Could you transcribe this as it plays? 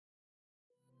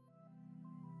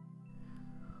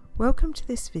Welcome to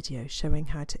this video showing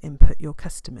how to input your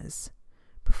customers.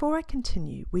 Before I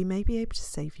continue, we may be able to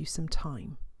save you some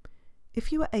time.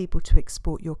 If you are able to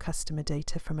export your customer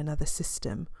data from another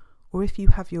system, or if you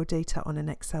have your data on an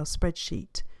Excel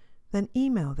spreadsheet, then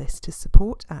email this to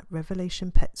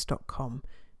support@revelationpets.com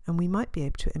and we might be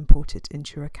able to import it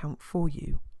into your account for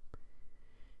you.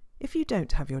 If you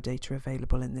don't have your data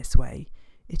available in this way,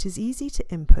 it is easy to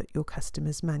input your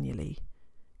customers manually.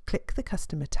 Click the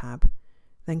Customer tab,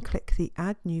 then click the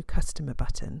Add New Customer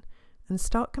button and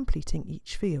start completing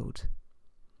each field.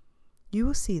 You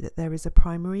will see that there is a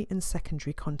primary and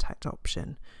secondary contact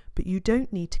option, but you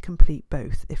don't need to complete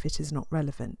both if it is not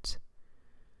relevant.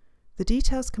 The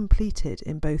details completed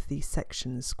in both these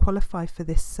sections qualify for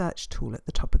this search tool at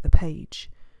the top of the page.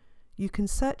 You can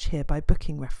search here by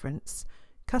booking reference,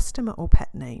 customer or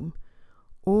pet name,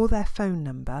 or their phone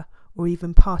number, or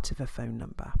even part of a phone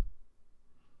number.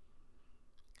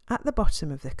 At the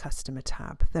bottom of the Customer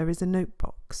tab, there is a note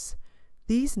box.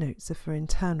 These notes are for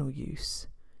internal use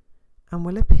and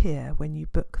will appear when you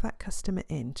book that customer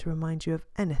in to remind you of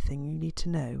anything you need to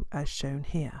know, as shown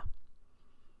here.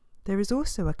 There is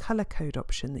also a colour code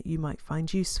option that you might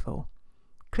find useful.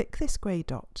 Click this grey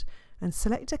dot and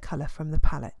select a colour from the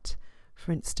palette,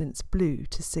 for instance blue,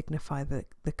 to signify that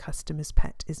the customer's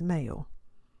pet is male.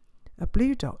 A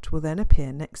blue dot will then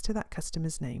appear next to that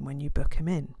customer's name when you book him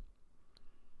in.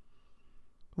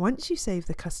 Once you save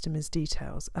the customer's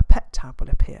details, a Pet tab will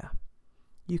appear.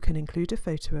 You can include a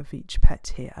photo of each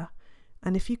pet here,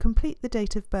 and if you complete the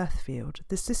date of birth field,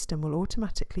 the system will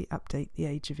automatically update the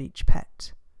age of each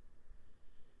pet.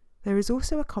 There is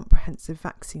also a comprehensive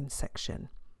vaccine section,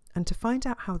 and to find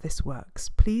out how this works,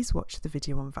 please watch the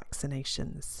video on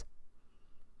vaccinations.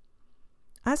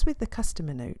 As with the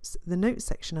customer notes, the notes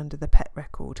section under the pet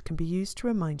record can be used to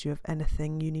remind you of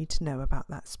anything you need to know about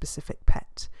that specific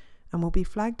pet, and will be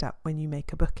flagged up when you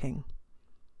make a booking.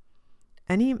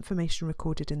 Any information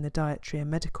recorded in the dietary and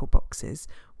medical boxes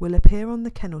will appear on the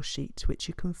kennel sheet, which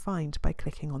you can find by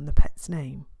clicking on the pet's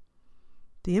name.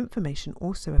 The information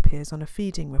also appears on a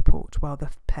feeding report while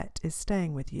the pet is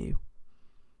staying with you.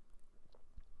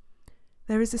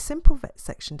 There is a simple vet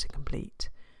section to complete,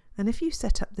 and if you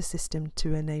set up the system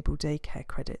to enable daycare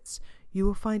credits, you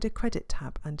will find a credit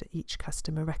tab under each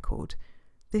customer record.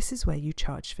 This is where you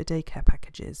charge for daycare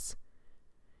packages.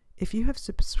 If you have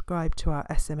subscribed to our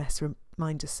SMS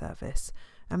reminder service,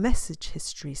 a message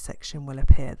history section will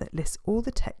appear that lists all the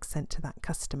text sent to that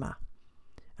customer.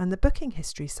 And the booking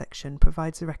history section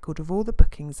provides a record of all the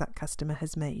bookings that customer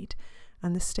has made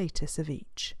and the status of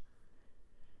each.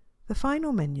 The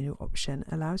final menu option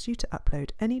allows you to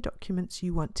upload any documents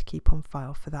you want to keep on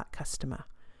file for that customer,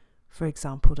 for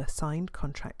example, a signed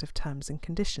contract of terms and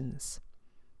conditions.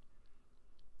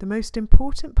 The most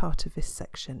important part of this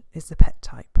section is the pet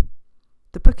type.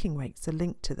 The booking rates are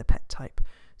linked to the pet type,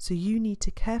 so you need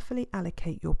to carefully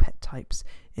allocate your pet types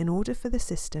in order for the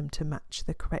system to match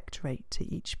the correct rate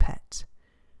to each pet.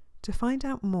 To find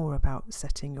out more about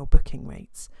setting your booking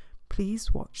rates,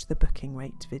 please watch the booking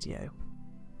rate video.